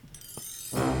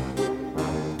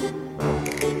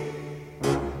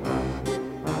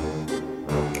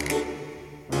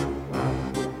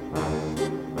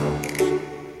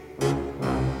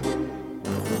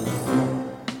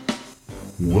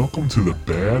Welcome to the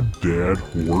Bad Dad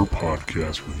Horror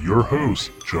Podcast with your hosts,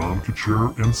 John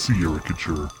Couture and Sierra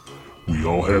Couture. We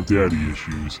all have daddy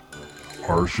issues.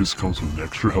 Ours just comes with an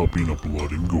extra helping of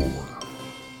blood and gore.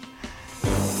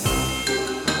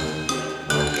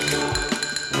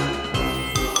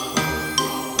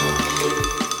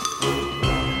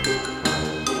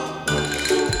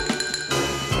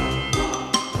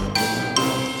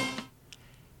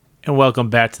 And welcome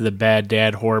back to the Bad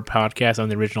Dad Horror Podcast. I'm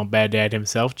the original Bad Dad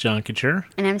himself, John Couture.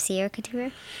 And I'm Sierra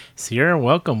Couture. Sierra,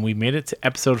 welcome. We made it to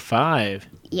episode 5.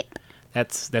 Yep.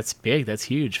 That's big. That's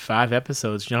huge. 5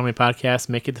 episodes. Do you know how many podcasts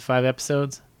make it to 5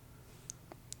 episodes?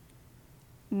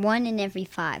 1 in every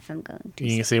 5, I'm going to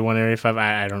You can say 1 in every 5.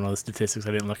 I don't know the statistics.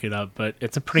 I didn't look it up. But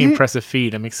it's a pretty impressive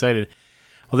feat. I'm excited.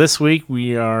 Well, this week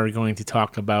we are going to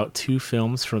talk about 2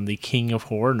 films from the King of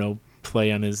Horror. No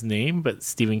play on his name, but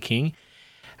Stephen King.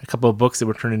 A couple of books that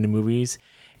were turned into movies,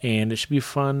 and it should be a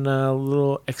fun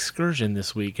little excursion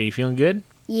this week. Are you feeling good?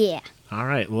 Yeah. All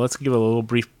right. Well, let's give a little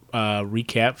brief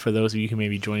recap for those of you who may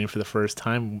be joining for the first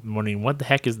time, wondering what the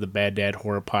heck is the Bad Dad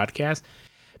Horror Podcast.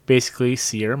 Basically,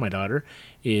 Sierra, my daughter,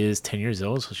 is 10 years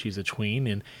old, so she's a tween,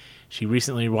 and she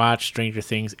recently watched Stranger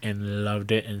Things and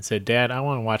loved it and said, Dad, I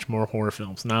want to watch more horror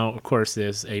films. Now, of course,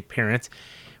 as a parent,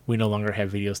 we no longer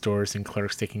have video stores and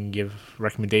clerks that can give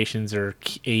recommendations or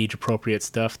age-appropriate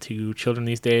stuff to children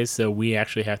these days, so we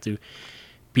actually have to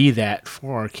be that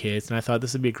for our kids. And I thought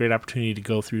this would be a great opportunity to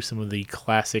go through some of the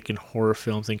classic and horror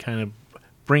films and kind of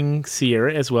bring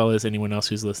Sierra, as well as anyone else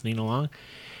who's listening along,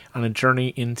 on a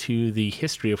journey into the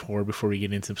history of horror before we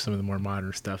get into some of the more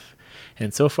modern stuff.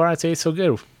 And so far, I'd say it's so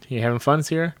good. You having fun,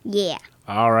 Sierra? Yeah.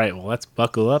 All right, well, let's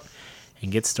buckle up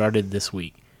and get started this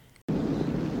week.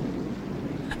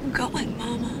 I'm going,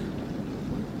 Mama.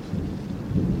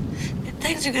 And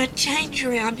things are gonna change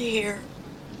around here.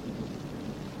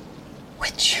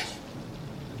 Witch.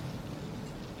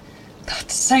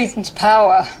 That's Satan's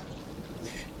power.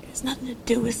 It has nothing to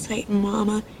do with Satan,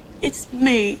 Mama. It's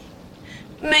me.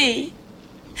 Me.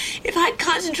 If I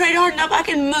concentrate hard enough, I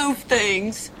can move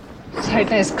things.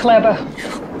 Satan is clever.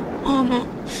 Mama,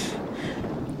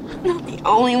 I'm not the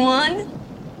only one.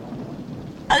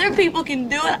 Other people can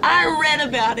do it. I read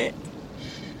about it.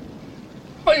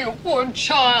 Oh, you poor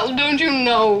child, don't you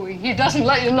know? He doesn't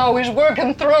let you know he's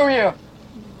working through you.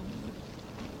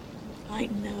 I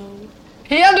know.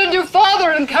 He entered your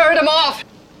father and carried him off.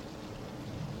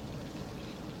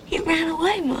 He ran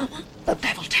away, Mama. The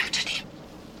devil tempted him.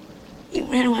 He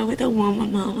ran away with a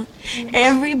woman, Mama.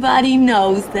 Everybody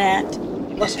knows that.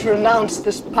 You must renounce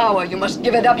this power. You must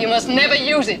give it up. You must never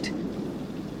use it.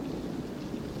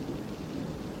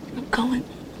 I'm going.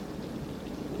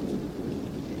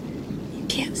 You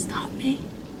can't stop me.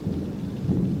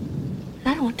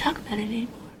 I don't want to talk about it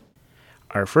anymore.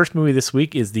 Our first movie this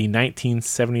week is the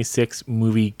 1976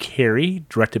 movie Carrie,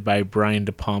 directed by Brian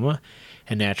De Palma,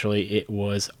 and naturally it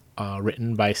was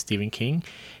written by Stephen King.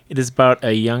 It is about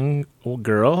a young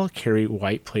girl, Carrie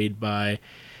White, played by,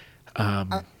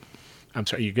 I'm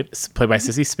sorry, you're good, played by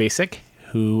Sissy Spacek,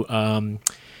 who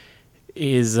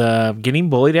is getting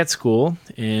bullied at school,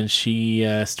 and she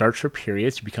starts her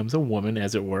period. She becomes a woman,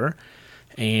 as it were,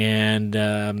 and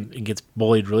gets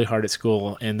bullied really hard at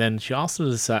school. And then she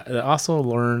also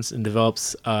learns and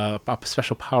develops a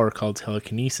special power called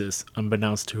telekinesis,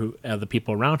 unbeknownst to the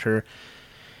people around her.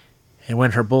 And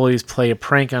when her bullies play a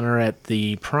prank on her at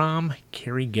the prom,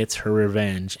 Carrie gets her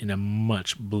revenge in a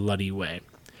much bloody way.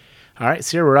 All right,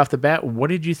 Sierra, right off the bat,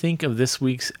 what did you think of this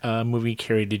week's movie,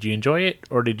 Carrie? Did you enjoy it,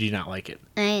 or did you not like it?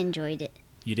 I enjoyed it.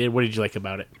 You did? What did you like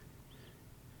about it?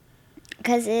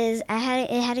 Because it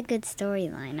had a good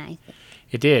storyline, I think.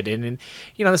 It did, and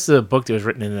this is a book that was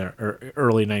written in the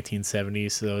early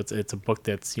 1970s, so it's a book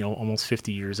that's almost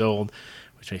 50 years old,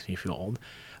 which makes me feel old.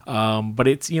 But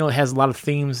it's it has a lot of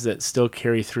themes that still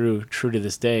carry true to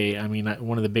this day. I mean,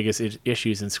 one of the biggest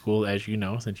issues in school, as you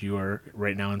know, since you are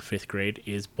right now in 5th grade,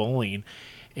 is bullying.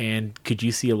 And could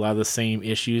you see a lot of the same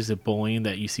issues of bullying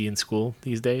that you see in school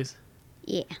these days?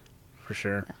 Yeah. For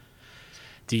sure.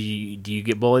 Do you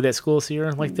get bullied at school,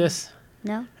 Sierra, like this?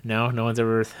 No? No one's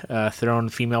ever thrown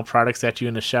female products at you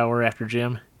in the shower after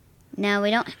gym? No,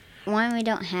 we don't. One, we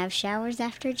don't have showers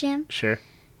after gym. Sure.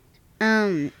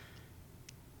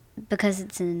 Because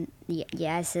it's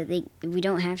I said we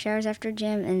don't have showers after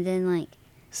gym, and then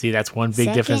See, that's one big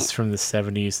Second. difference from the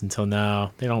 70s until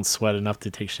now. They don't sweat enough to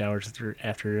take showers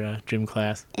after gym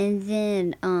class. And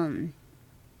then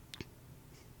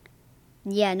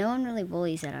no one really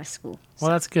bullies at our school. Well,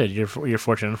 that's good. You're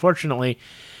fortunate. Unfortunately,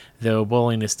 though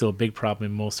bullying is still a big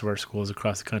problem in most of our schools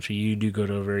across the country. You do go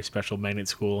to a very special magnet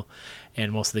school,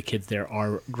 and most of the kids there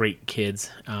are great kids,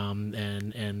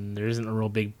 and there isn't a real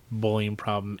big bullying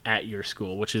problem at your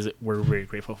school, which is we're very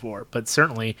grateful for. But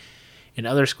certainly in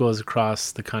other schools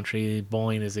across the country,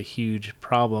 bullying is a huge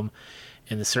problem,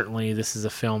 and certainly this is a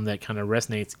film that kind of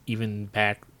resonates even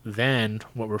back then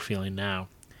what we're feeling now.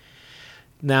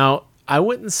 Now, I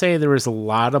wouldn't say there was a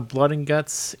lot of blood and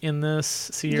guts in this,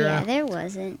 Sierra. Yeah, there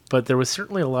wasn't. But there was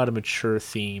certainly a lot of mature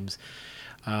themes.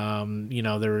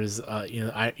 There was,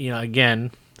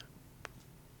 again,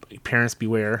 parents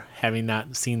beware. Having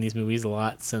not seen these movies a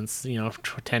lot since,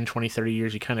 10, 20, 30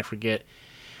 years, you kind of forget.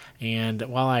 And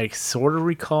while I sort of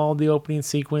recalled the opening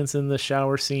sequence in the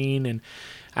shower scene, and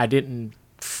I didn't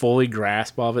fully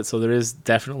grasp all of it, so there is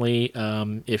definitely,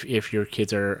 if your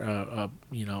kids are,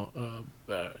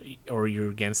 or you're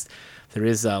against, there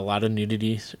is a lot of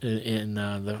nudity in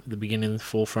the beginning,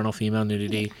 full frontal female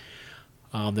nudity.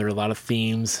 There are a lot of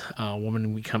themes. A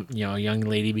young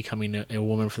lady becoming a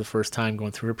woman for the first time,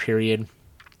 going through her period,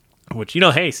 which,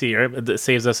 hey, see, it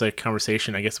saves us a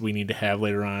conversation I guess we need to have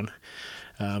later on.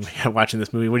 Watching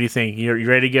this movie, what do you think? You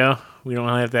ready to go? We don't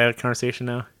have to have a conversation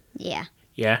now? Yeah.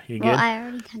 Yeah, you're good? Well,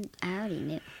 I already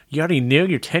knew. You already knew?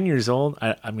 You're 10 years old?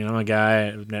 I'm a guy.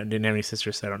 I didn't have any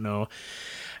sisters, so I don't know.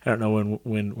 I don't know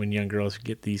when young girls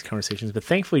get these conversations, but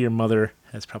thankfully your mother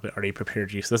has probably already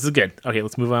prepared you, so this is good. Okay,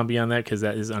 let's move on beyond that, because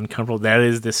that is uncomfortable. That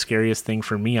is the scariest thing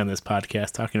for me on this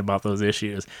podcast, talking about those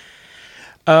issues.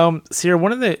 Sierra,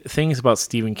 one of the things about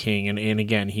Stephen King, and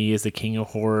again, he is the king of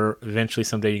horror. Eventually,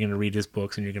 someday you're going to read his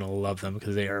books, and you're going to love them,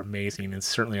 because they are amazing, and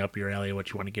certainly up your alley of what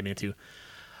you want to get into.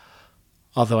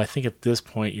 Although I think at this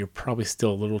point, you're probably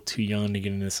still a little too young to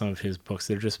get into some of his books.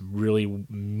 They're just really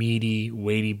meaty,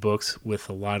 weighty books with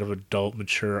a lot of adult,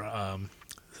 mature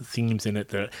themes in it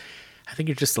that I think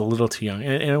you're just a little too young.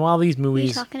 And while these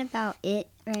movies... Are you talking about It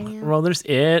right now? Well, there's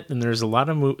It, and there's a lot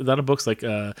of books like...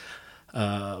 there's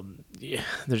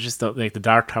just like the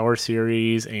Dark Tower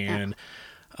series and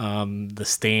The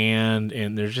Stand,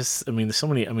 and there's just... there's so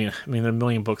many... there are a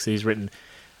million books that he's written.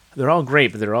 They're all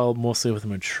great, but they're all mostly with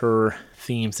mature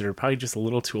themes that are probably just a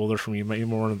little too older for me. Maybe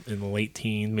more in the late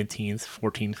teens, mid-teens,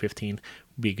 14, 15 would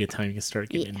be a good time you can start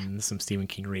getting into some Stephen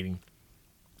King reading.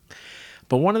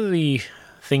 But one of the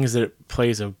things that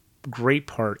plays a great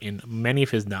part in many of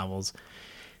his novels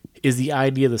is the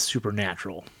idea of the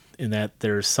supernatural, in that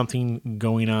there's something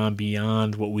going on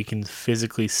beyond what we can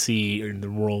physically see in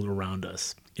the world around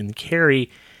us. In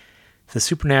Carrie, the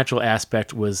supernatural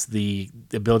aspect was the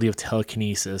ability of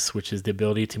telekinesis, which is the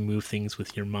ability to move things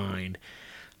with your mind.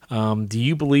 Do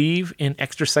you believe in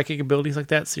extra psychic abilities like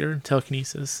that, Sierra?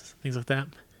 Telekinesis, things like that?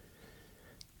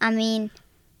 I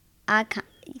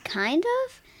kind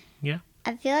of. Yeah.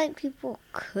 I feel like people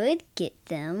could get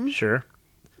them. Sure.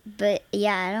 But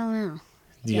yeah, I don't know.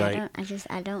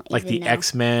 I don't like even the know.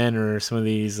 X-Men or some of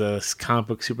these comic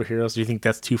book superheroes. Do you think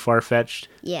that's too far-fetched?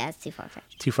 Yeah, it's too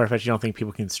far-fetched. Too far-fetched? You don't think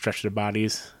people can stretch their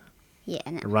bodies? Yeah,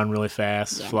 no. Run really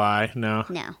fast? Yeah. Fly? No?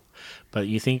 No. But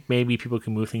you think maybe people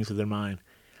can move things with their mind?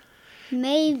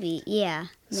 Maybe, yeah.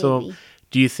 Maybe. So,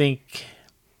 do you think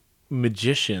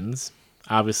magicians,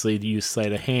 obviously use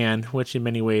sleight of hand, which in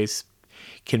many ways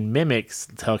can mimic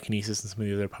telekinesis and some of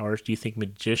the other powers, do you think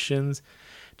magicians...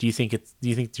 Do you think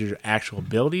they're actual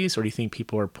abilities, or do you think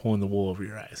people are pulling the wool over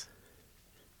your eyes?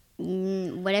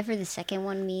 Whatever the second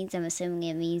one means, I'm assuming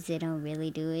it means they don't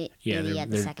really do it. Yeah,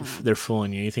 the second one. They're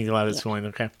fooling you. You think a lot of it's fooling,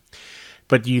 okay.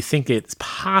 But do you think it's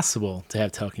possible to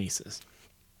have telekinesis?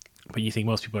 But you think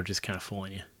most people are just kind of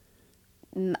fooling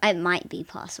you? It might be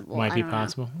possible. Might be I don't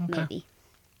possible? know. Okay. Maybe.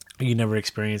 You never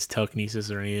experienced telekinesis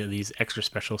or any of these extra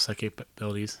special psychic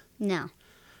abilities? No.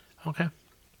 Okay.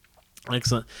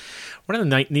 Excellent. One of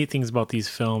the neat things about these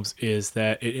films is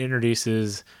that it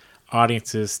introduces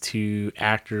audiences to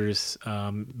actors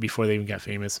before they even got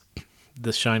famous.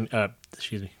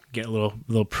 Get a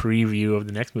little preview of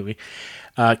the next movie.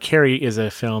 Carrie is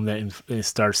a film that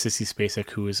stars Sissy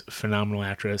Spacek, who is a phenomenal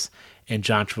actress, and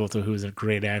John Travolta, who is a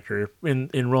great actor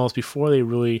in roles before they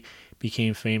really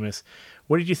became famous.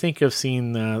 What did you think of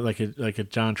seeing like a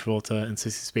John Travolta and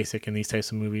Sissy Spacek in these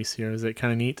types of movies here? Is it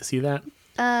kind of neat to see that?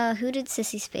 Who did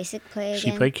Sissy Spacek play again?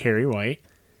 She played Carrie White.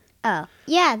 Oh,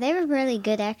 yeah, they were really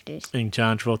good actors. And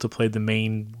John Travolta played the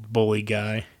main bully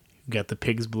guy who got the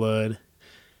pig's blood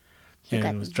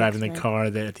and was driving the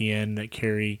car that at the end that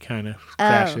Carrie kind of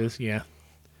crashes. Yeah.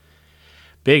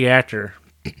 Big actor.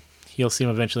 You'll see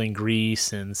him eventually in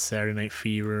Grease and Saturday Night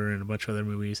Fever and a bunch of other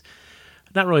movies.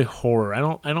 Not really horror. I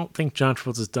don't think John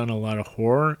Travolta's done a lot of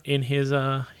horror in his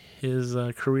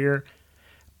career.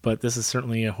 But this is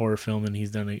certainly a horror film, and he's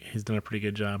done a pretty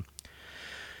good job.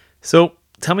 So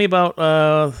tell me about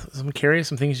some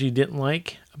things you didn't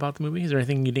like about the movie. Is there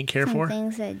anything you didn't care Some for?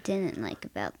 things I didn't like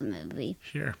about the movie.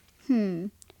 Sure.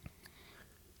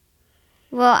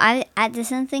 Well, there's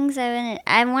some things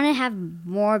I want to have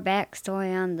more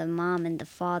backstory on the mom and the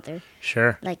father,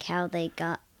 Sure. like how they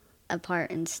got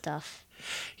apart and stuff.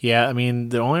 Yeah, I mean,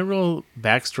 the only real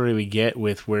backstory we get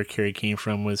with where Carrie came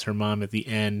from was her mom at the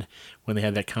end when they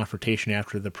had that confrontation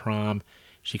after the prom.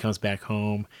 She comes back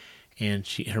home, and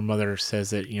her mother says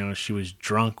that she was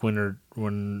drunk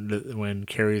when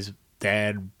Carrie's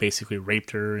dad basically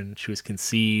raped her, and she was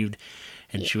conceived,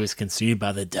 and she was conceived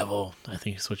by the devil. I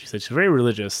think is what she said. She's very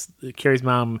religious. Carrie's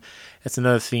mom. That's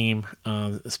another theme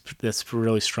that's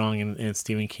really strong in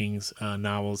Stephen King's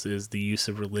novels is the use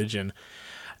of religion.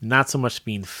 Not so much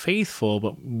being faithful,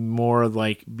 but more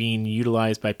like being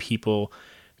utilized by people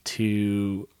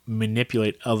to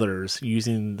manipulate others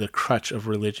using the crutch of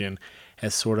religion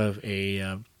as sort of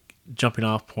a jumping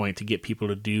off point to get people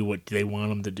to do what they want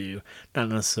them to do, not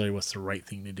necessarily what's the right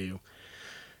thing to do.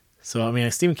 So, I mean,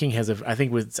 Stephen King has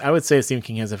I would say Stephen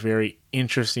King has a very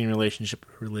interesting relationship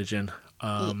with religion,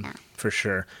 for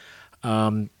sure.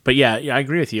 But yeah, I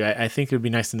agree with you. I think it would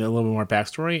be nice to know a little bit more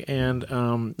backstory. And,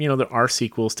 there are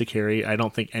sequels to Carrie. I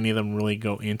don't think any of them really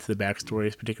go into the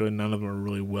backstories, particularly none of them are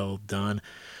really well done.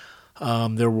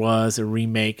 There was a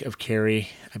remake of Carrie,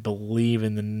 I believe I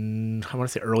want to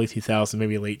say early 2000s,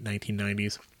 maybe late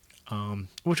 1990s,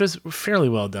 which was fairly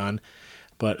well done.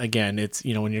 But again, it's,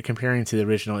 when you're comparing to the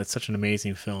original, it's such an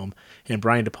amazing film. And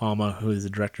Brian De Palma, who is the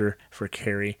director for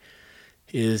Carrie,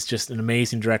 is just an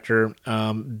amazing director.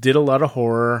 Did a lot of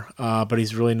horror, but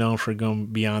he's really known for going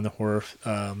beyond the horror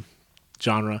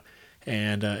genre.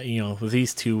 And, with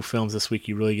these two films this week,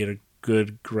 you really get a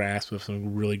good grasp of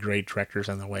some really great directors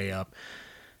on the way up.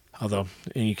 Although,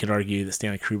 and you could argue that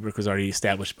Stanley Kubrick was already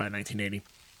established by 1980.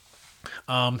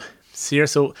 Sierra,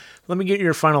 so let me get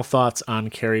your final thoughts on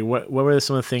Carrie. What were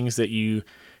some of the things that you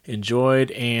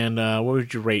enjoyed, and what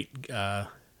would you rate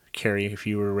Carrie if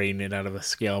you were rating it out of a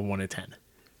scale of 1 to 10?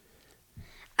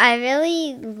 I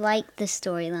really like the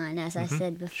storyline, as I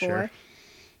said before. Sure.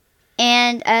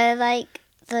 And I like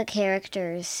the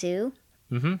character Sue.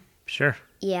 Sure.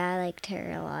 Yeah, I liked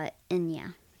her a lot, and yeah.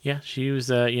 Yeah, she was,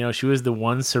 she was the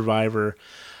one survivor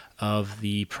of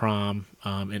the prom,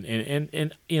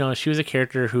 and she was a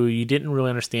character who you didn't really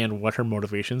understand what her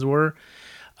motivations were.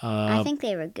 I think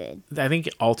they were good. I think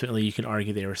ultimately you can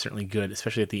argue they were certainly good,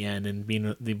 especially at the end. And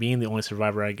being the only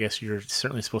survivor, I guess you're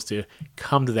certainly supposed to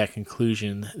come to that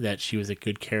conclusion that she was a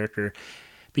good character,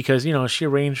 because she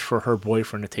arranged for her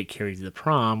boyfriend to take Carrie to the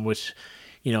prom, which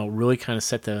really kind of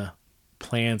set the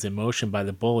plans in motion by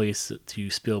the bullies to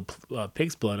spill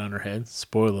pig's blood on her head.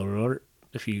 Spoiler alert,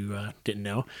 if you didn't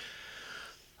know.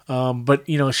 But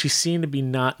she seemed to be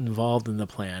not involved in the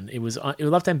plan. It was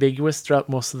left ambiguous throughout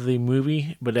most of the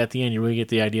movie, but at the end you really get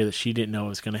the idea that she didn't know what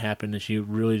was going to happen, and she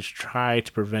really just tried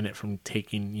to prevent it from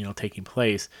taking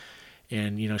place.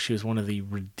 And she was one of the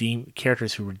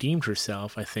characters who redeemed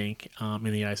herself, I think, in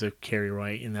the eyes of Carrie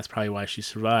Wright, and that's probably why she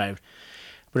survived.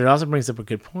 But it also brings up a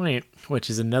good point, which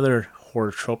is another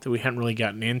horror trope that we haven't really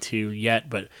gotten into yet,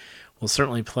 but will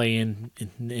certainly play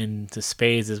into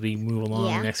spades as we move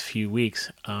along the next few weeks,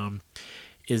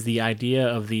 is the idea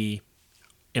of the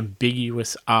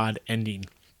ambiguous, odd ending,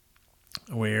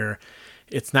 where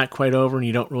it's not quite over and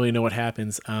you don't really know what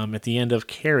happens. At the end of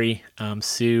Carrie,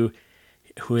 Sue,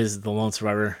 who is the lone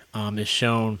survivor, is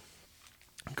shown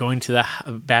going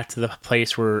back to the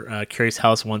place where Carrie's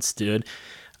house once stood.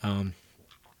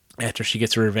 After she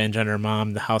gets her revenge on her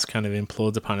mom, the house kind of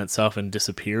implodes upon itself and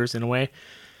disappears in a way.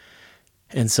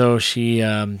 And so she,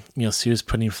 Sue's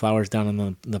putting flowers down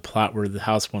on the plot where the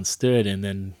house once stood, and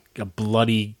then a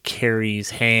bloody Carrie's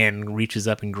hand reaches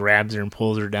up and grabs her and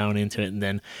pulls her down into it, and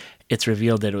then it's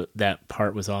revealed that that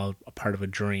part was all a part of a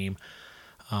dream.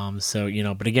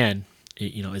 But again,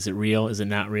 is it real? Is it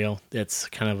not real? That's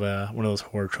kind of one of those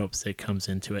horror tropes that comes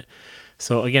into it.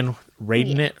 So again,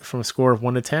 rating it from a score of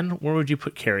 1 to 10, where would you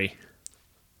put Carrie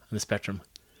on the spectrum?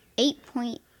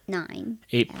 8.9.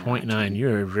 8.9.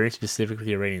 You're very specific with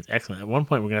your ratings. Excellent. At one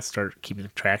point, we're going to start keeping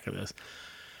track of this.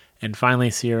 And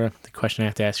finally, Sierra, the question I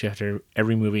have to ask you after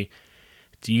every movie,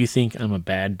 do you think I'm a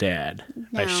bad dad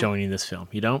by showing you this film?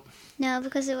 You don't? No,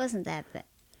 because it wasn't that bad.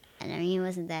 I mean, it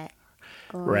wasn't that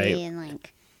gory right. And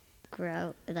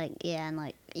gross.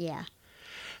 Yeah.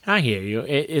 I hear you.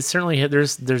 It certainly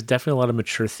there's definitely a lot of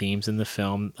mature themes in the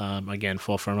film. Again,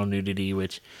 full frontal nudity,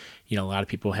 which a lot of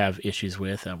people have issues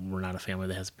with. We're not a family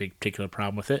that has a big particular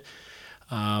problem with it.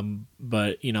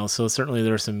 But so certainly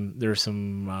there's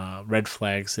some red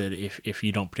flags that if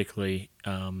you don't particularly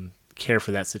care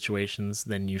for that situations,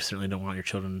 then you certainly don't want your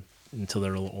children until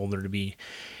they're a little older to be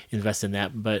invested in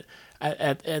that. But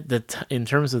in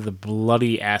terms of the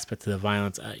bloody aspect of the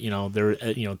violence,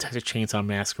 Texas Chainsaw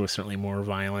Massacre was certainly more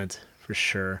violent for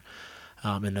sure.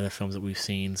 In other films that we've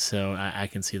seen, so I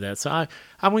can see that. So I'm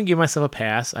going to give myself a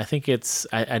pass. I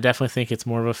definitely think it's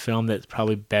more of a film that's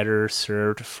probably better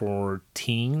served for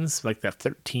teens, like that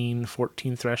 13,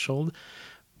 14 threshold.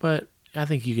 But I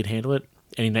think you could handle it.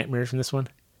 Any nightmares from this one?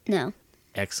 No.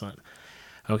 Excellent.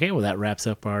 Okay, well, that wraps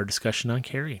up our discussion on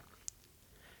Carrie.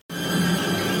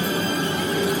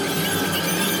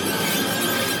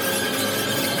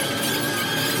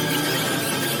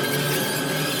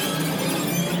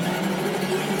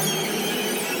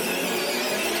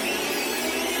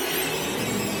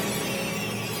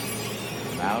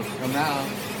 Come out,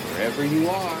 wherever you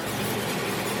are.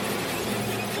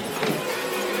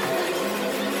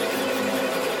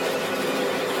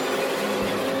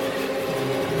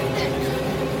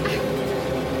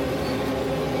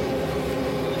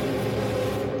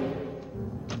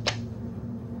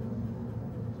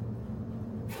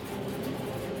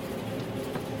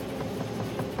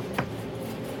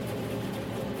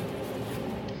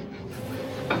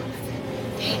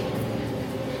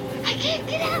 I can't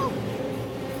get out.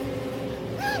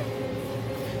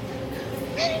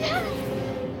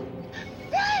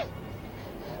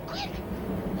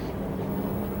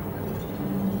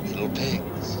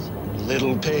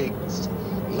 Little pigs,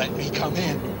 let me come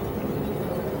in.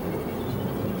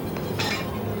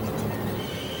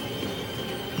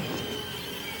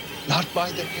 Not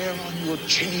by the hair on your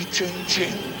chinny chin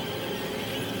chin.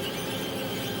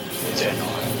 Then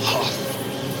I'll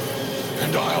huff,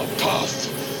 and I'll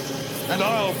puff, and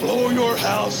I'll blow your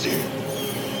house in.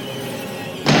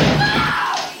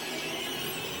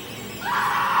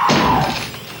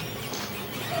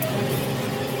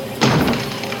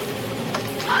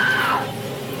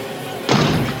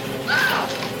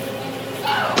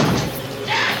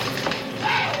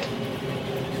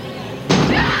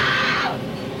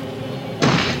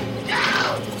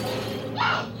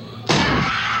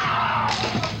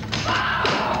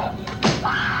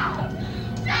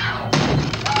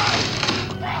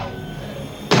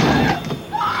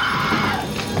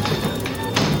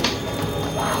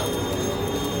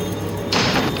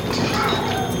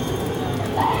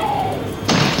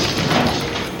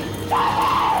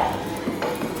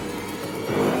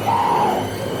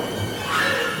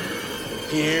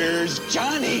 Here's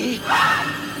Johnny.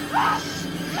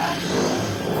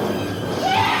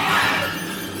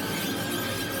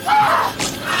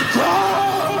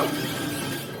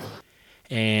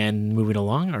 And moving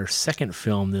along, our second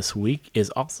film this week is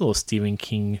also a Stephen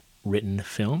King written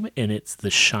film, and it's The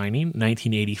Shining,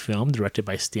 1980 film directed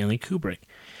by Stanley Kubrick.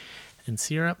 And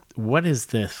Sierra, what is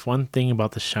the one thing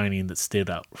about The Shining that stood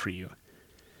out for you?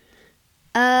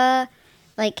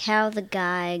 Like how the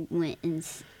guy went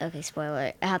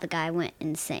spoiler, how the guy went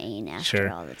insane after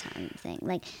all the time thing.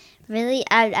 Like, really,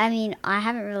 I mean, I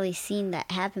haven't really seen that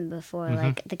happen before. Mm-hmm.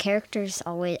 Like, the characters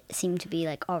always seem to be,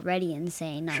 like, already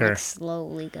insane, not, like,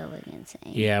 slowly going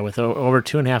insane. Yeah, with over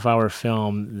 2.5 hour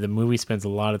film, the movie spends a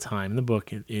lot of time, the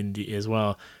book as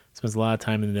well, spends a lot of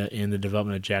time in the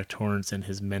development of Jack Torrance and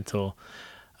his mental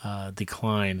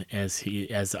decline as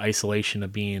the isolation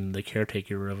of being the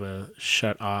caretaker of a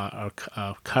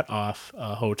cut off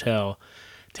hotel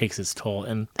takes its toll.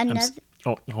 And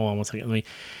hold on one second.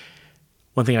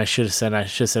 One thing I should have set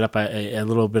up a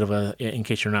little bit of in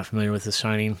case you're not familiar with The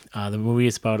Shining. The movie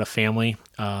is about a family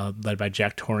led by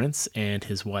Jack Torrance and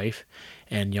his wife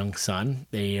and young son.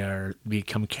 They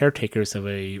become caretakers of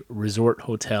a resort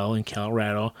hotel in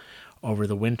Colorado over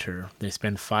the winter. They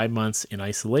spend 5 months in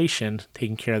isolation,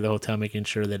 taking care of the hotel, making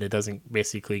sure that it doesn't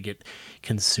basically get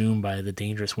consumed by the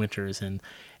dangerous winters. And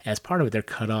as part of it, they're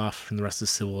cut off from the rest of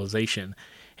civilization.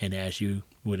 And as you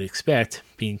would expect,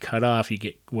 being cut off, you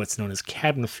get what's known as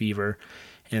cabin fever,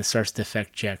 and it starts to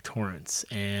affect Jack Torrance.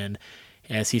 And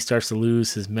as he starts to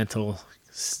lose his mental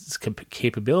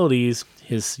capabilities,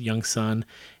 his young son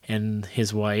and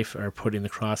his wife are put in the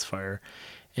crossfire.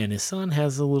 And his son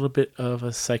has a little bit of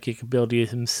a psychic ability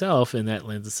himself, and that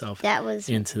lends itself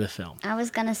into the film. I was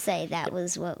going to say that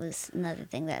was another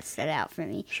thing that stood out for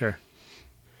me. Sure.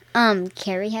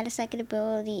 Carrie had a psychic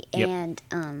ability, and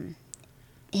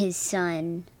his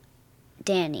son,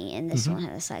 Danny, in this one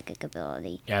had a psychic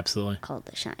ability. Absolutely. Called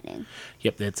The Shining.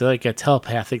 Yep, it's like a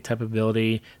telepathic type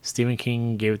ability. Stephen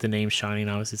King gave it the name Shining.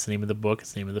 Obviously, it's the name of the book.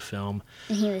 It's the name of the film.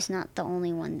 And he was not the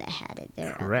only one that had it.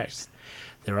 Correct.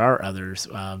 There are others.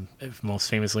 Most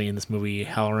famously in this movie,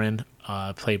 Halloran,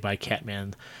 played by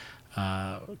Scatman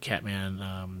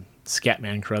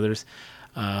Crothers.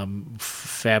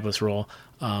 fabulous role,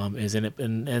 is in it.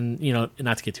 And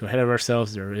not to get too ahead of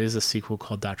ourselves, there is a sequel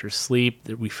called Doctor Sleep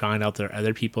that we find out there are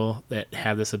other people that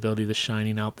have this ability, The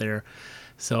Shining, out there.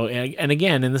 So, and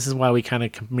again, and this is why we kind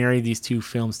of marry these two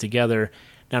films together.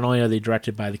 Not only are they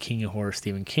directed by the king of horror,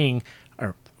 Stephen King,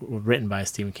 or written by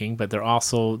Stephen King, but they're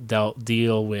also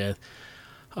deal with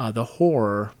the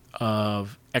horror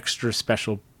of extra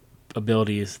special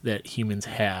abilities that humans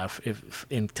have, if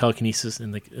in telekinesis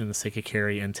in the sake of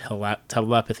Carrie, and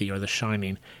telepathy, or The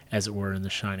Shining, as it were, in The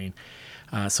Shining.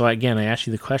 So again, I ask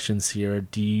you the question, Sierra,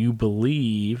 do you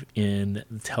believe in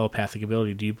the telepathic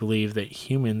ability? Do you believe that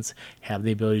humans have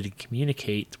the ability to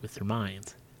communicate with their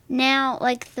minds? Now,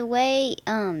 like the way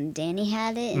Danny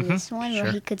had it in this one, sure.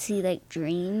 where he could see like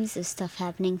dreams of stuff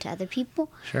happening to other people.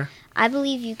 Sure. I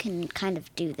believe you can kind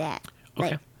of do that.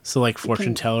 Okay. So like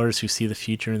fortune tellers who see the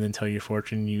future and then tell your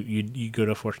fortune, you go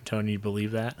to a fortune teller and you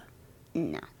believe that?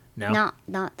 No. No?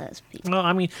 Not those people. Well,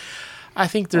 I mean, I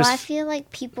think there's... Well, I feel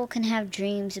like people can have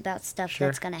dreams about stuff Sure.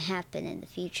 that's going to happen in the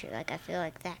future. Like, I feel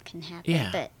like that can happen.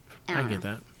 Yeah, But I get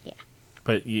that. Yeah.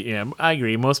 But yeah, I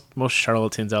agree. Most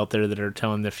charlatans out there that are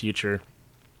telling the future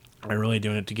are really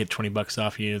doing it to get $20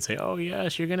 off you and say, "Oh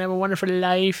yes, you're gonna have a wonderful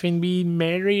life and be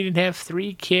married and have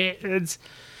 3 kids."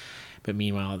 But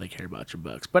meanwhile, they care about your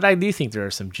bucks. But I do think there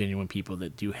are some genuine people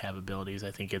that do have abilities. I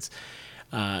think it's,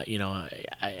 and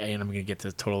I'm gonna get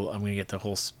the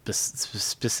whole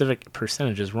specific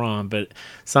percentages wrong. But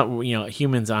some,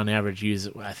 humans on average use,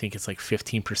 I think it's like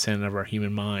 15% of our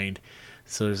human mind.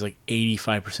 So there's like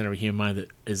 85% of our human mind that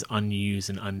is unused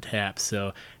and untapped.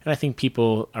 So, and I think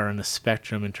people are on a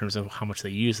spectrum in terms of how much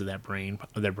they use of their brain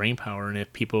power. And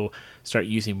if people start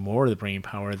using more of the brain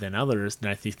power than others,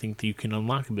 then I think that you can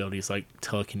unlock abilities like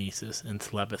telekinesis and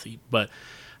telepathy. But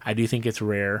I do think it's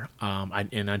rare.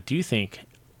 I do think,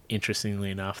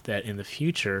 interestingly enough, that in the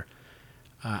future,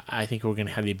 I think we're going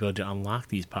to have the ability to unlock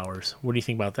these powers. What do you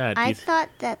think about that? I thought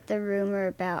that the rumor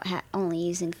about only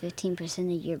using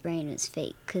 15% of your brain was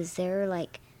fake, because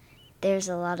there's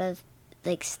a lot of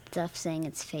like stuff saying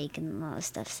it's fake and a lot of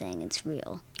stuff saying it's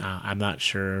real. I'm not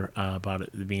sure about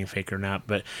it being fake or not,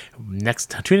 but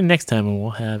tune in next time and we'll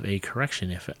have a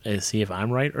correction see if I'm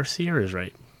right or Sierra's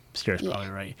right. Sierra's probably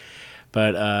right.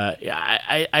 But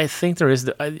I think there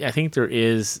is. I think there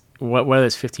is. Whether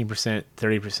it's 15%,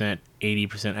 30%,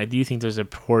 80%, I do think there's a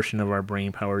portion of our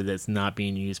brain power that's not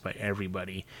being used by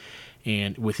everybody,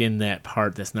 and within that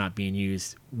part that's not being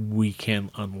used, we can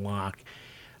unlock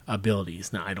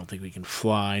abilities. Now, I don't think we can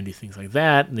fly and do things like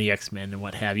that, and the X-Men and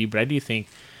what have you, but I do think,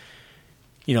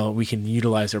 we can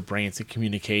utilize our brains to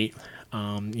communicate.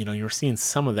 You're seeing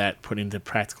some of that put into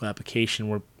practical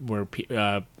application where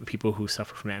people who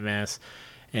suffer from MS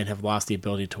and have lost the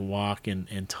ability to walk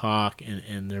and talk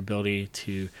and their ability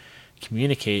to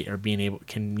communicate or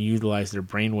can utilize their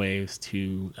brain waves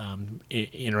to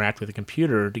interact with a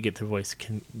computer to get their voice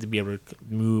to be able to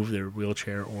move their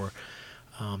wheelchair or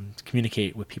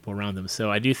communicate with people around them. So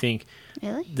I do think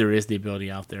there is the ability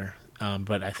out there.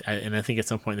 But I think at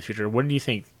some point in the future, what do you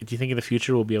think? Do you think in the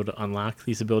future we'll be able to unlock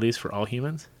these abilities for all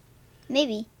humans?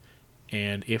 Maybe.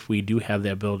 And if we do have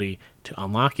the ability to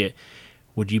unlock it,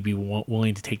 would you be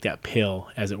willing to take that pill,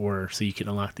 as it were, so you can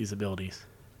unlock these abilities?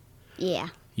 Yeah.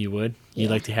 You would? Yeah.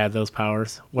 You'd like to have those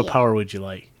powers? What power would you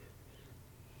like?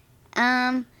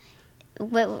 What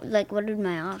are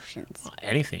my options?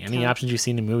 Anything. Any options you've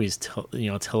seen in movies.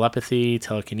 Telepathy,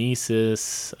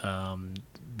 telekinesis,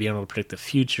 being able to predict the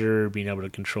future, being able to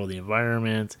control the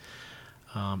environment,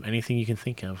 anything you can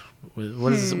think of.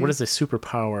 What is a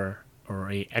superpower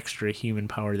or a extra human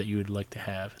power that you would like to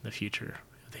have in the future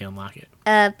if they unlock it?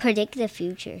 Predict the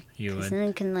future. You would? Then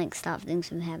it can stop things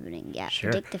from happening. Yeah,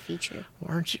 Sure. predict the future.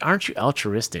 Well, aren't you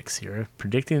altruistic, Sierra?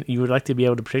 You would like to be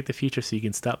able to predict the future so you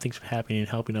can stop things from happening and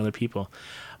helping other people.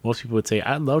 Most people would say,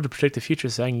 I'd love to predict the future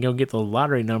so I can go get the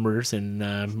lottery numbers and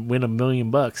win $1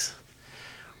 million.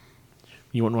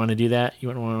 You wouldn't want to do that? You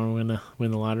wouldn't want to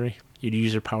win the lottery? You'd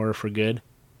use your power for good?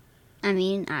 I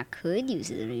mean, I could use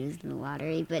the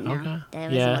lottery, but no, Okay.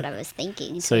 that wasn't what I was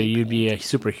thinking. So you'd be a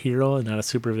superhero and not a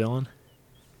supervillain?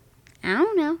 I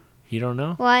don't know. You don't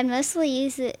know? Well, I'd mostly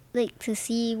use it to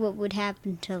see what would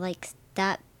happen to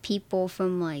stop people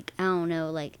from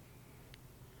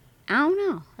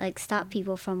stop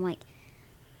people from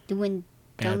doing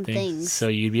dumb things. So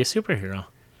you'd be a superhero.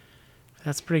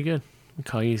 That's pretty good. We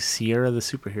call you Sierra the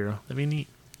superhero. That'd be neat.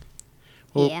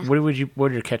 Well, Yeah. What would your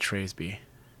catchphrase be?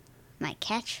 My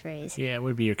catchphrase. Yeah, what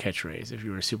would be your catchphrase? If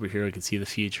you were a superhero, you could see the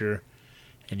future,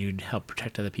 and you'd help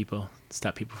protect other people,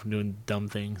 stop people from doing dumb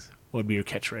things. What would be your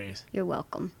catchphrase? You're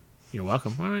welcome. You're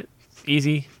welcome. All right.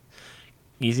 Easy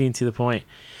and to the point.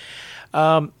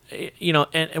 And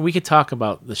we could talk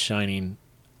about The Shining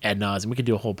ad nauseum. We could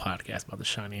do a whole podcast about The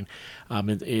Shining.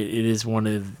 It is one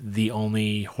of the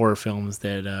only horror films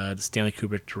that Stanley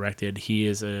Kubrick directed. He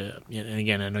is and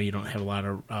again, I know you don't have a lot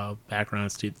of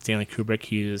backgrounds to Stanley Kubrick.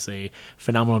 He is a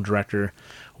phenomenal director,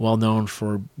 well known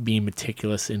for being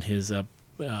meticulous in his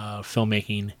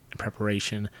filmmaking and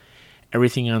preparation.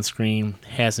 Everything on screen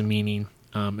has a meaning.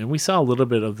 And we saw a little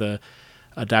bit of a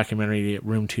documentary,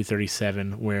 Room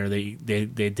 237, where they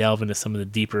delve into some of the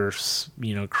deeper,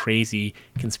 crazy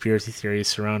conspiracy theories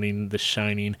surrounding The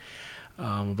Shining,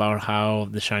 about how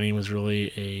The Shining was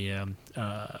really a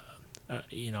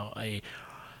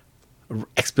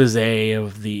expose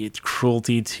of the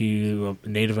cruelty to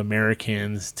Native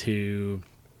Americans, to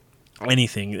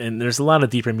anything. And there's a lot of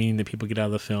deeper meaning that people get out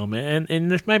of the film, and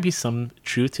there might be some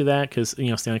truth to that, because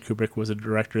Stanley Kubrick was a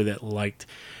director that liked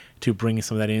to bring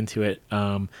some of that into it.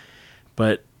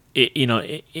 But in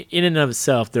and of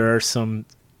itself, there are some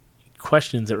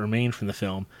questions that remain from the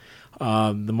film.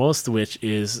 The most of which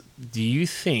is, do you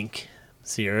think,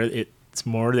 Sierra, it's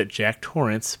more that Jack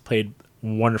Torrance, played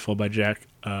wonderful by Jack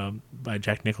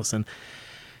Nicholson,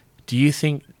 do you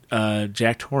think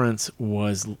Jack Torrance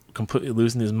was completely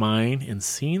losing his mind and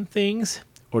seeing things,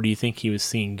 or do you think he was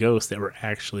seeing ghosts that were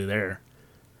actually there?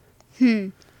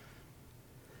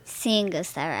 Seeing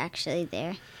ghosts that are actually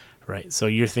there. Right. So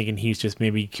you're thinking he's just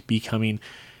maybe becoming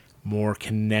more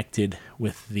connected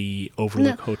with the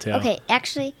Overlook Hotel. Okay,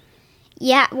 actually,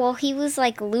 yeah, well, he was,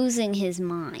 losing his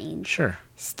mind. Sure.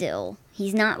 Still.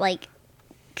 He's not,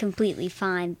 completely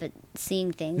fine, but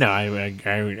seeing things. No, I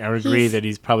agree that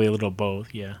he's probably a little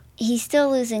both, yeah. He's still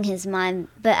losing his mind,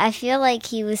 but I feel like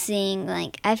he was seeing,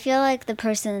 I feel like the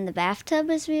person in the bathtub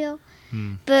is real.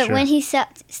 But sure. when he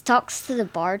talks to the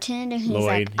bartender, he's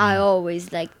Lloyd, I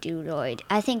always liked you, Lloyd.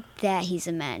 I think that he's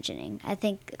imagining. I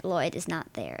think Lloyd is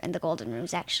not there, and the golden room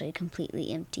is actually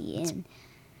completely empty.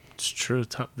 It's true.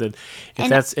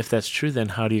 If that's true, then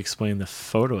how do you explain the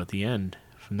photo at the end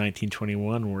from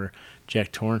 1921 where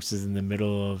Jack Torrance is in the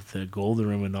middle of the golden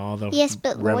room and all the Yes,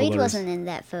 but revelers? Lloyd wasn't in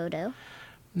that photo.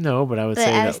 No, but I would But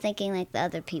say I was thinking the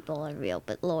other people are real,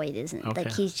 but Lloyd isn't. Okay.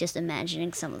 He's just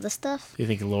imagining some of the stuff. You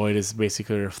think Lloyd is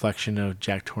basically a reflection of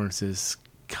Jack Torrance's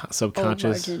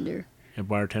subconscious? A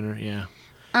bartender, yeah.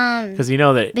 Because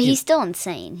that. But he's still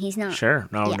insane. He's not. Sure,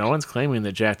 no one's claiming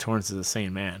that Jack Torrance is a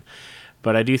sane man,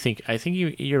 but I think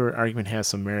your argument has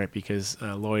some merit, because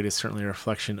Lloyd is certainly a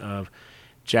reflection of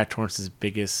Jack Torrance's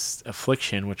biggest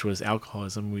affliction, which was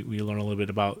alcoholism. We learn a little bit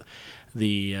about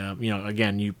the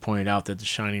again, you pointed out that The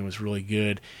Shining was really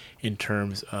good in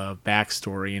terms of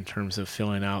backstory, in terms of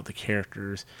filling out the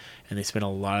characters, and they spent a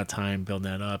lot of time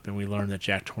building that up. And we learned that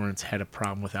Jack Torrance had a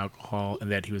problem with alcohol and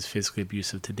that he was physically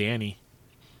abusive to Danny.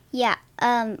 Yeah,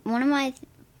 one of my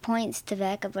points to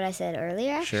back up what I said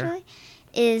earlier, actually,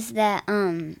 is that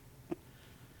in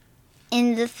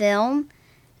the film,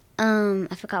 I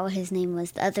forgot what his name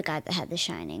was, the other guy that had The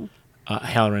Shining.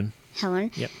 Halloran.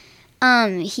 Yep.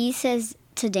 He says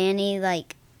to Danny,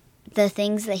 the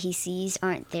things that he sees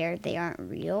aren't there, they aren't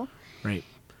real. Right.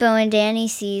 But when Danny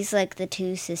sees, the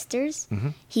two sisters, mm-hmm.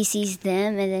 he sees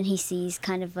them, and then he sees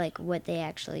kind of, what they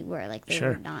actually were. They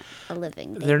Sure. were not a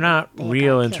living. They're not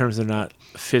real in terms of not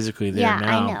physically there now.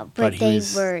 Yeah, I know, but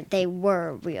they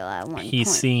were real at one point.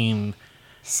 He's seen...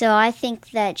 So I think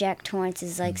that Jack Torrance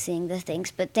is, seeing the things,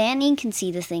 but Danny can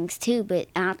see the things, too, but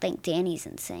I don't think Danny's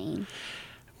insane.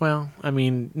 Well, I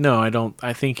mean, no, I don't.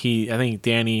 I think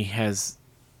Danny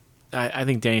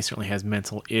certainly has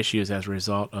mental issues as a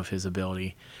result of his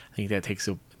ability. I think that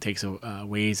takes a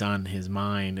weighs on his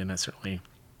mind, and that certainly,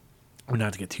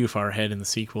 not to get too far ahead in the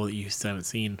sequel that you still haven't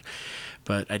seen,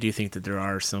 but I do think that there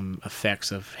are some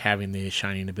effects of having the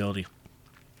Shining ability,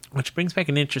 which brings back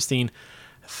an interesting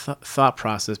thought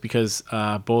process, because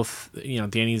both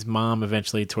Danny's mom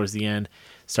eventually towards the end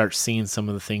starts seeing some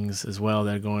of the things as well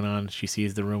that are going on. She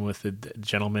sees the room with the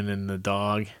gentleman and the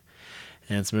dog,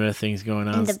 and some other things going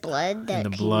on. And the blood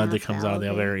that comes out of the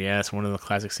elevator. Yeah, it's one of the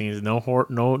classic scenes. No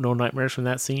nightmares from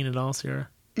that scene at all, Sierra?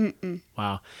 Mm-mm.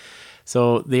 Wow.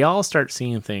 So they all start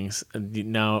seeing things.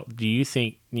 Now, do you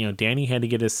think Danny had to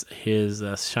get his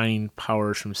shining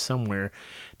powers from somewhere?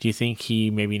 Do you think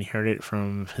he maybe inherited it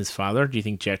from his father? Do you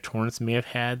think Jack Torrance may have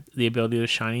had the ability of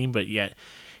shining, but yet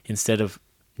instead of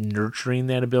nurturing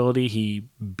that ability, he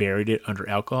buried it under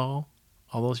alcohol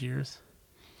all those years?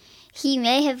 He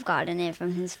may have gotten it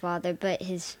from his father, but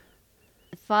his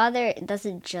father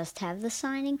doesn't just have the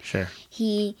shining. Sure.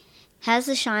 He has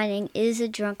The Shining, is a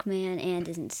drunk man, and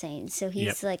is insane. So he's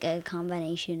Yep. like a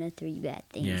combination of 3 bad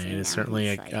things. Yeah, it and is now certainly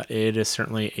he's like- it is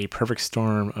certainly a perfect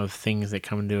storm of things that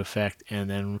come into effect, and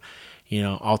then,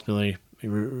 ultimately,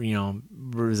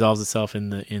 resolves itself in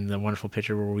the wonderful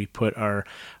picture where we put our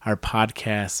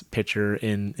podcast picture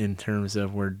in terms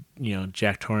of where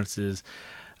Jack Torrance is,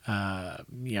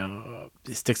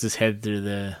 sticks his head through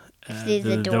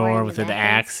the door with the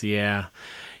axe. Yeah,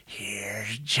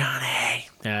 here's Johnny.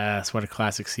 That's what a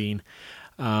classic scene.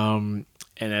 And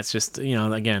that's just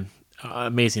again.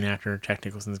 Amazing actor. Jack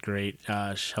Nicholson's great.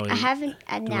 Shelley. I haven't.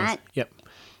 Yep.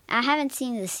 I haven't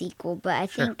seen the sequel, but I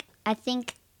Sure.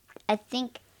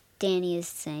 think Danny is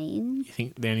sane, You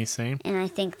think Danny's sane? and I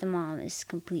think the mom is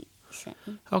completely sane.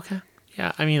 Okay.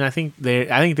 Yeah. I mean, I think they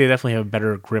definitely have a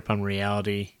better grip on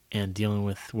reality and dealing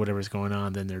with whatever's going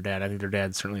on than their dad. I think their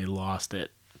dad certainly lost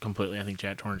it completely. I think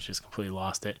Jack Torrance just completely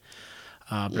lost it.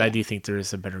 But I do think there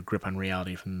is a better grip on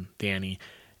reality from Danny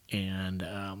and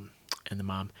the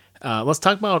mom. Let's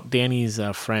talk about Danny's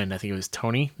friend. I think it was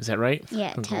Tony. Is that right?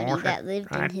 Yeah, Tony that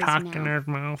lived in his talked in mouth. his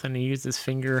mouth, and he used his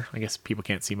finger. I guess people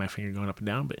can't see my finger going up and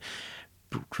down, but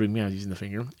for me, I was using the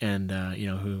finger. And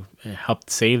who helped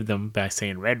save them by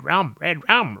saying "red rum, red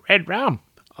rum, red rum"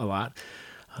 a lot.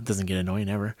 It doesn't get annoying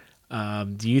ever.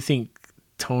 Do you think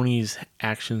Tony's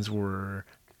actions were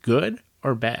good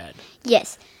or bad?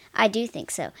 Yes, I do think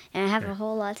so, and I have a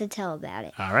whole lot to tell about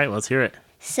it. All right, let's hear it.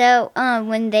 So,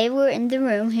 when they were in the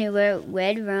room, he wrote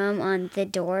red rum on the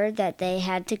door that they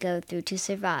had to go through to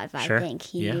survive. Sure. I think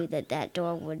he knew that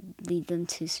door would lead them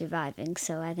to surviving,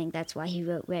 so I think that's why he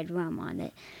wrote red rum on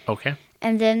it. Okay.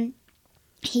 And then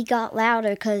he got louder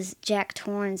because Jack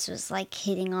Torrance was like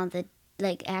hitting on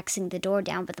axing the door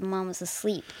down, but the mom was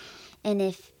asleep. And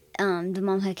if the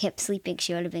mom had kept sleeping,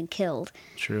 she would have been killed.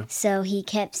 True. So he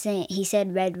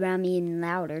said red rum even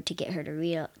louder to get her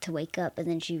to wake up, and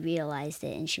then she realized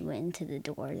it and she went into the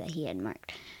door that he had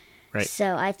marked. Right.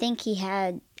 So I think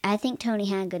Tony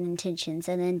had good intentions,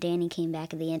 and then Danny came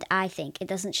back at the end. I think it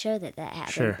doesn't show that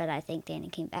happened, Sure. but I think Danny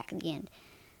came back at the end.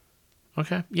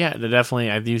 Okay. Yeah,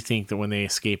 definitely. I do think that when they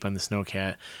escape on the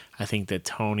snowcat, I think that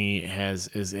Tony has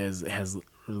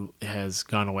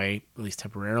gone away, at least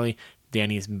temporarily.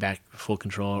 Danny's been back full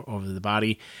control over the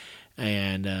body,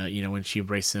 and when she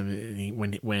embraces him,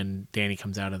 when Danny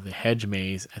comes out of the hedge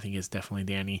maze, I think it's definitely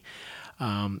Danny.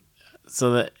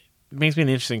 So that makes me an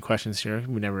interesting question, Sarah.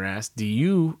 We never asked. Do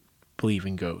you believe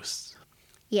in ghosts?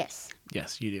 Yes.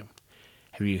 Yes, you do.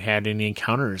 Have you had any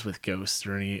encounters with ghosts,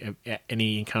 or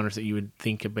any encounters that you would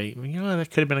think about? That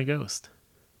could have been a ghost.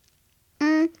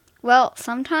 Well,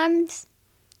 sometimes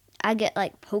I get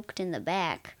poked in the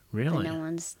back. Really? But no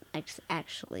one's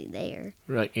actually there.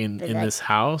 Like in But this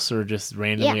house, or just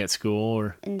randomly at school,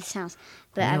 or in this house.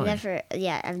 But Really?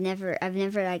 I've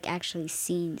never actually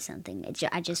seen something.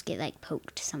 I just get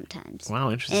poked sometimes.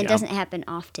 wow, interesting. And it doesn't happen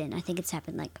often. I think it's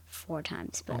happened 4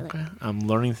 times. But Okay. I'm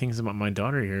learning things about my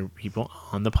daughter here, people,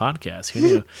 on the podcast. Who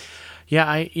knew?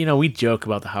 Yeah, we joke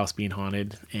about the house being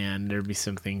haunted, and there'd be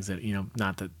some things that,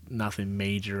 not that nothing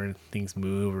major and things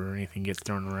move or anything gets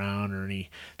thrown around or any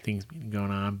things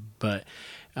going on. But,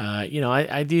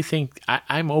 I do think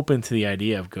I'm open to the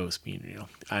idea of ghosts being real.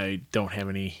 I don't have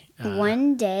any.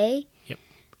 one day, Yep.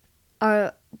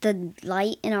 the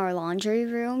light in our laundry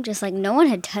room, just no one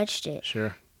had touched it.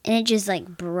 Sure. And it just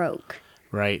broke.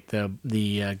 Right, the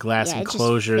glass Yeah, it just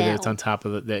enclosure that's fell. on top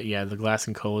of the glass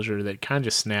enclosure that kind of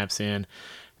just snaps in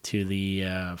to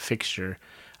the fixture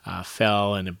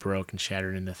fell, and it broke and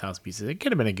shattered into 1,000 pieces. It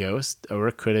could have been a ghost, or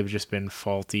it could have just been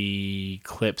faulty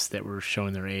clips that were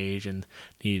showing their age and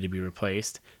needed to be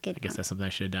replaced. Good I guess point. that's something I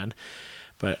should have done.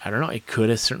 But I don't know. It could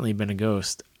have certainly been a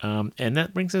ghost. And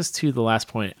that brings us to the last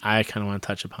point I kind of want to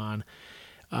touch upon.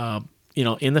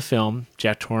 In the film,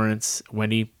 Jack Torrance,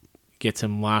 Wendy gets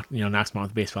him locked, knocks him out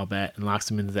with a baseball bat and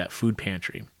locks him into that food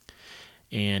pantry.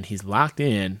 And he's locked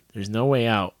in. There's no way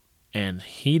out. And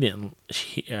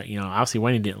obviously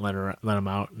Wendy didn't let him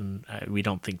out. And we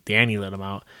don't think Danny let him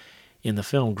out. In the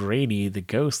film, Grady, the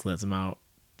ghost, lets him out.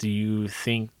 Do you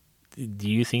think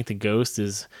the ghost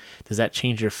does that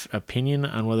change your opinion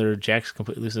on whether Jack's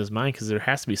completely losing his mind? Because there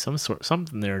has to be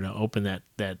something there to open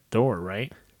that door,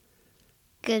 right?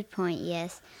 Good point,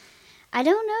 yes. I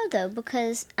don't know, though,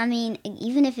 because,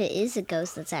 even if it is a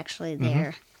ghost that's actually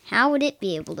there, how would it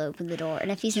be able to open the door? And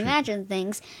if he's imagined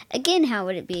things, again, how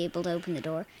would it be able to open the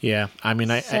door? Yeah, I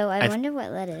wonder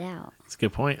what let it out. That's a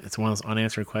good point. It's one of those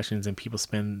unanswered questions, and people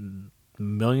spend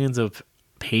millions of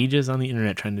pages on the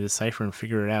internet trying to decipher and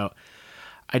figure it out.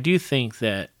 I do think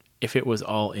that if it was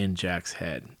all in Jack's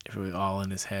head, if it was all in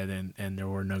his head and there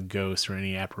were no ghosts or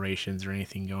any apparitions or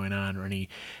anything going on or any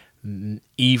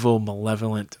evil,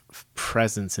 malevolent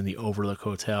presence in the Overlook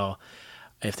Hotel.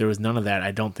 If there was none of that,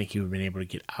 I don't think he would have been able to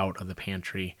get out of the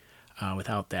pantry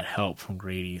without that help from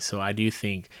Grady. So I do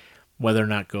think, whether or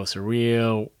not ghosts are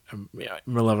real,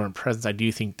 malevolent presence, I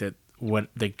do think that what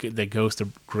the ghost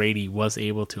of Grady was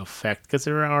able to affect, because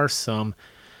there are some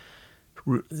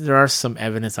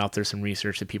evidence out there, some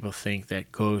research that people think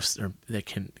that ghosts that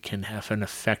can have an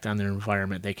effect on their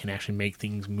environment. They can actually make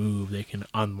things move. They can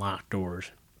unlock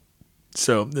doors.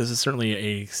 So this is certainly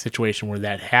a situation where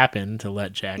that happened to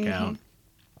let Jack out.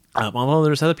 Although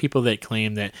there's other people that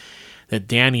claim that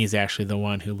Danny is actually the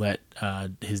one who let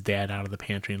his dad out of the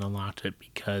pantry and unlocked it,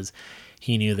 because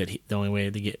he knew that the only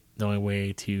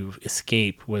way to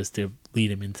escape was to lead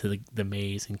him into the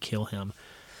maze and kill him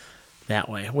that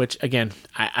way. Which, again,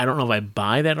 I don't know if I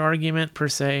buy that argument per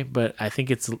se, but I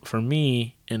think it's, for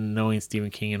me, in knowing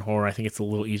Stephen King and horror, I think it's a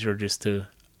little easier just to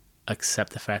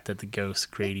accept the fact that the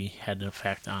ghost Grady had an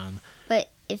effect on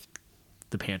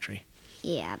the pantry.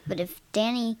 Yeah, but if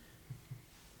Danny...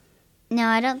 No,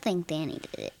 I don't think Danny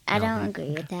did it. I don't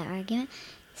agree with that argument.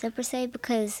 So per se,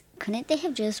 because couldn't they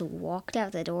have just walked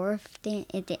out the door if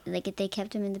they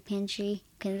kept him in the pantry?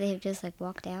 Couldn't they have just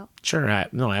walked out? Sure,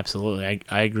 no, absolutely.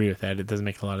 I agree with that. It doesn't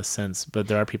make a lot of sense, but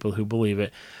there are people who believe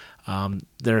it.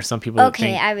 There are some people that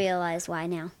think... I realize why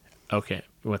now. Okay,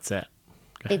 what's that?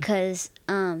 Because,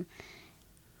 they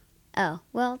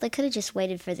could have just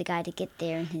waited for the guy to get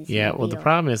there in his well, mobile. the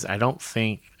problem is I don't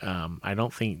think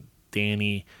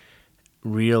Danny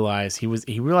realized he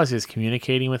realized he was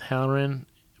communicating with Halloran,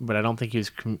 but I don't think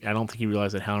he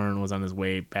realized that Halloran was on his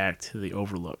way back to the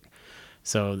Overlook.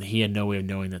 So he had no way of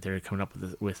knowing that they were coming up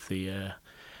with the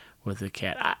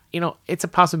cat. It's a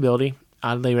possibility.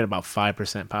 I'd leave it about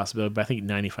 5% possibility, but I think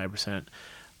 95%.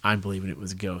 I'm believing it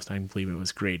was a ghost. I'm believing it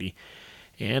was Grady.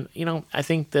 And I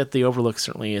think that the Overlook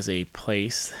certainly is a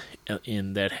place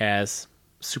that has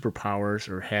superpowers,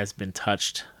 or has been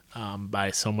touched by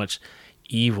so much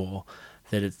evil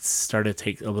that it's started to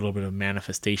take a little bit of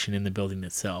manifestation in the building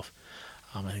itself.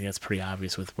 I think that's pretty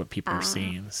obvious with what people are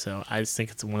seeing. So I just think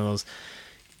it's one of those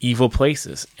evil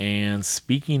places. And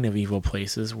speaking of evil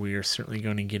places, we are certainly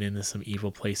going to get into some evil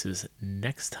places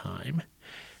next time.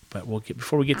 But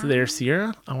before we get to there,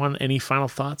 Sierra, I want any final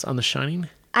thoughts on The Shining?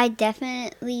 I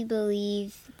definitely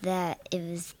believe that it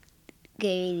was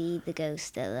Grady the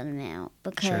ghost that let him out,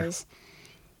 because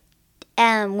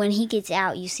when he gets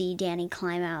out, you see Danny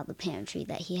climb out of the pantry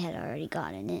that he had already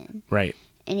gotten in. Right.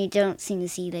 And you don't seem to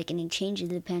see any changes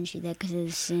in the pantry there, because it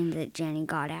assumed that Danny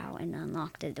got out and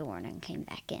unlocked the door and then came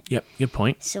back in. Yep, good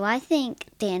point. So I think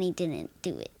Danny didn't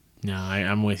do it. No,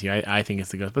 I'm with you. I think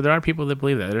it's the ghost. But there are people that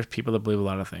believe that. There's people that believe a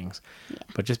lot of things. Yeah.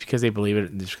 But just because they believe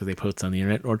it, just because they post it on the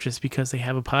internet, or just because they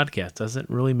have a podcast, doesn't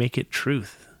really make it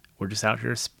truth. We're just out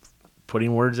here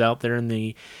putting words out there in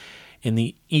the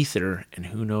ether, and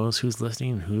who knows who's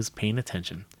listening and who's paying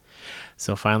attention.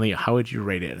 So finally, how would you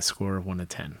rate it, a score of 1 to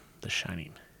 10, The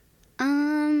Shining?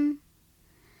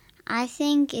 I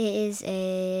think it is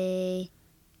a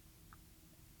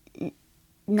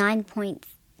 9.8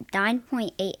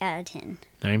 out of 10.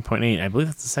 9.8. I believe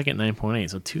that's the second 9.8.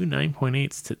 So 2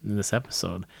 9.8s in this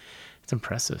episode. It's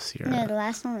impressive, Sierra. No, the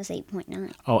last one was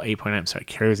 8.9. Oh, 8.9. I'm sorry.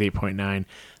 Carrie's 8.9.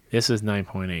 This is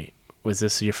 9.8. Was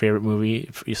this your favorite movie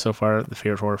so far? The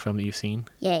favorite horror film that you've seen?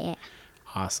 Yeah.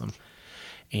 Awesome.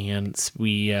 And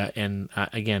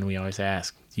again, we always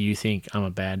ask, do you think I'm a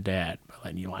bad dad by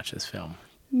letting you watch this film?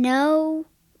 No,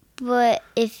 but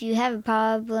if you have a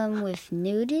problem with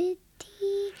nudity...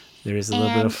 There is a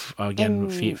little bit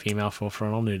of, female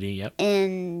full-frontal nudity, yep.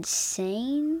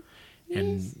 Insane.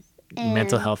 And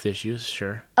mental health issues,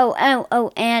 sure. And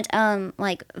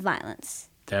violence.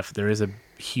 There is a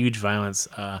huge violence.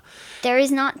 There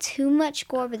is not too much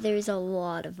gore, but there is a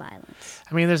lot of violence.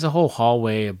 I mean, there's a whole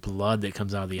hallway of blood that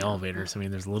comes out of the elevators. I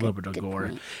mean, there's a little bit of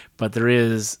gore. But there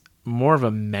is more of a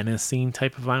menacing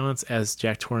type of violence. As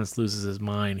Jack Torrance loses his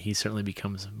mind, he certainly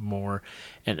becomes more,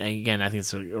 and again, I think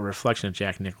it's a reflection of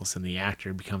Jack Nicholson, the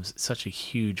actor, becomes such a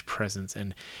huge presence,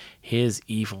 and his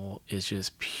evil is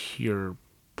just pure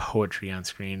poetry on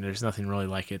screen. There's nothing really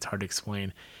like it. It's hard to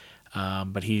explain.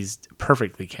 But he's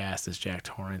perfectly cast as Jack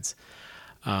Torrance,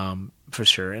 for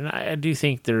sure. And I do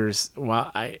think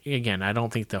I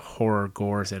don't think the horror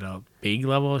gore is at a big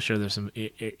level. Sure, there's some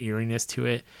eeriness to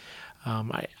it.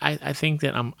 I think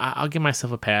that I'll give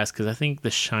myself a pass, because I think The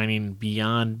Shining,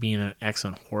 beyond being an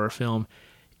excellent horror film,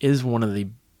 is one of the,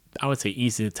 I would say,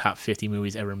 easily the top 50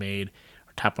 movies ever made,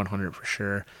 or top 100 for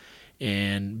sure.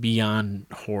 And beyond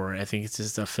horror, I think it's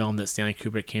just a film that Stanley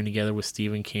Kubrick came together with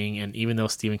Stephen King. And even though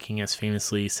Stephen King has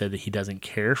famously said that he doesn't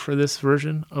care for this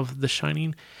version of The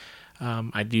Shining,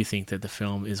 I do think that the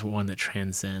film is one that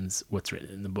transcends what's written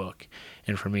in the book.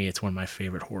 And for me, it's one of my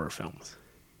favorite horror films.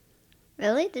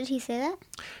 Really? Did he say that?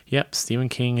 Yep, Stephen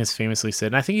King has famously said,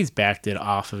 and I think he's backed it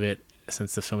off of it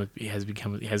since the film has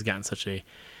gotten such a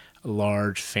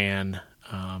large fan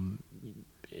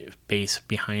base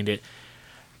behind it.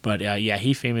 But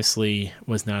he famously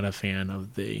was not a fan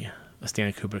of the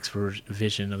Stanley Kubrick's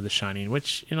vision of The Shining,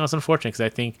 which is unfortunate because I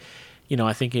think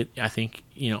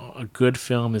a good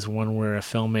film is one where a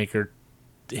filmmaker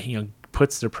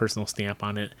puts their personal stamp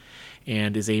on it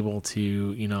and is able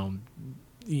to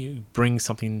bring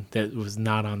something that was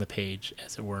not on the page,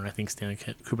 as it were. And I think Stanley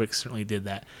Kubrick certainly did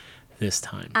that this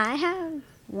time. I have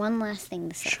one last thing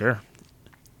to say. Sure.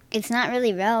 It's not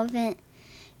really relevant,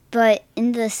 but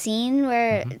in the scene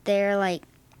where they're like,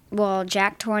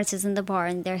 Jack Torrance is in the bar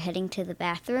and they're heading to the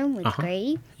bathroom with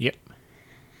Grady. Yep.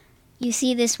 You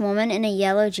see this woman in a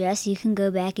yellow dress. You can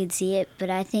go back and see it, but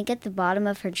I think at the bottom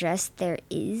of her dress there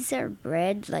is a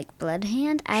red, blood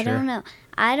hand. I don't know.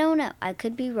 I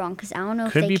could be wrong because I don't know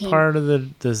if they came... part of the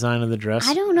design of the dress.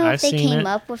 I don't know if they came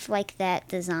up with that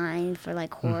design for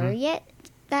horror yet.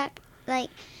 But I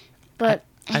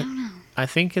don't know. I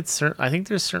think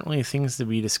there's certainly things to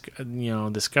be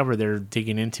discovered. They're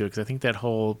digging into it because I think that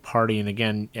whole party, and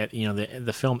again,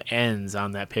 the film ends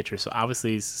on that picture. So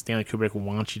obviously Stanley Kubrick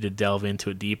wants you to delve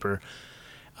into it deeper.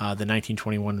 The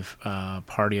 1921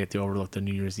 party at the Overlook, the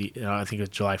New Year's Eve, I think it was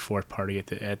July 4th party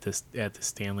at the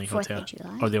Stanley Hotel. 4th of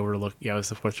July. Or the Overlook. Yeah, it was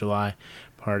the 4th of July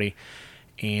party,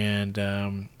 and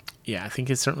I think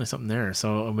it's certainly something there.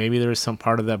 So maybe there was some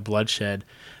part of that bloodshed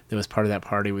that was part of that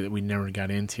party that we never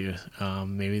got into.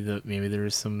 Maybe there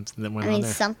was some that went on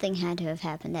there. Something had to have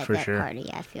happened at that party,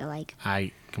 I feel like.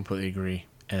 I completely agree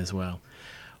as well.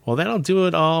 Well, that'll do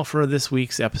it all for this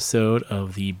week's episode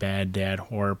of the Bad Dad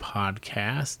Horror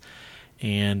Podcast.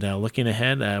 And looking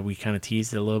ahead, we kind of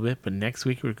teased it a little bit, but next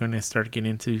week we're going to start getting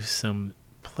into some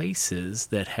places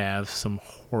that have some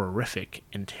horrific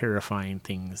and terrifying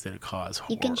things that cause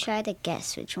horror. You can try to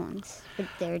guess which ones.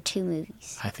 There are 2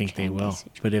 movies. I think they will.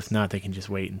 But if not, they can just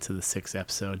wait until the 6th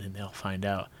episode and they'll find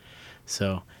out.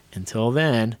 So until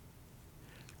then,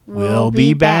 we'll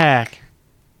be back.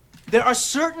 There are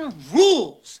certain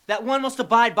rules that one must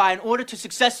abide by in order to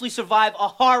successfully survive a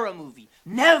horror movie.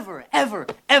 Never, ever,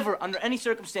 ever, under any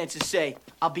circumstances, say,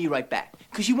 I'll be right back.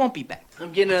 Because you won't be back.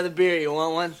 I'm getting another beer. You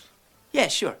want one? Yeah,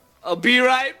 sure. I'll be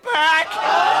right back.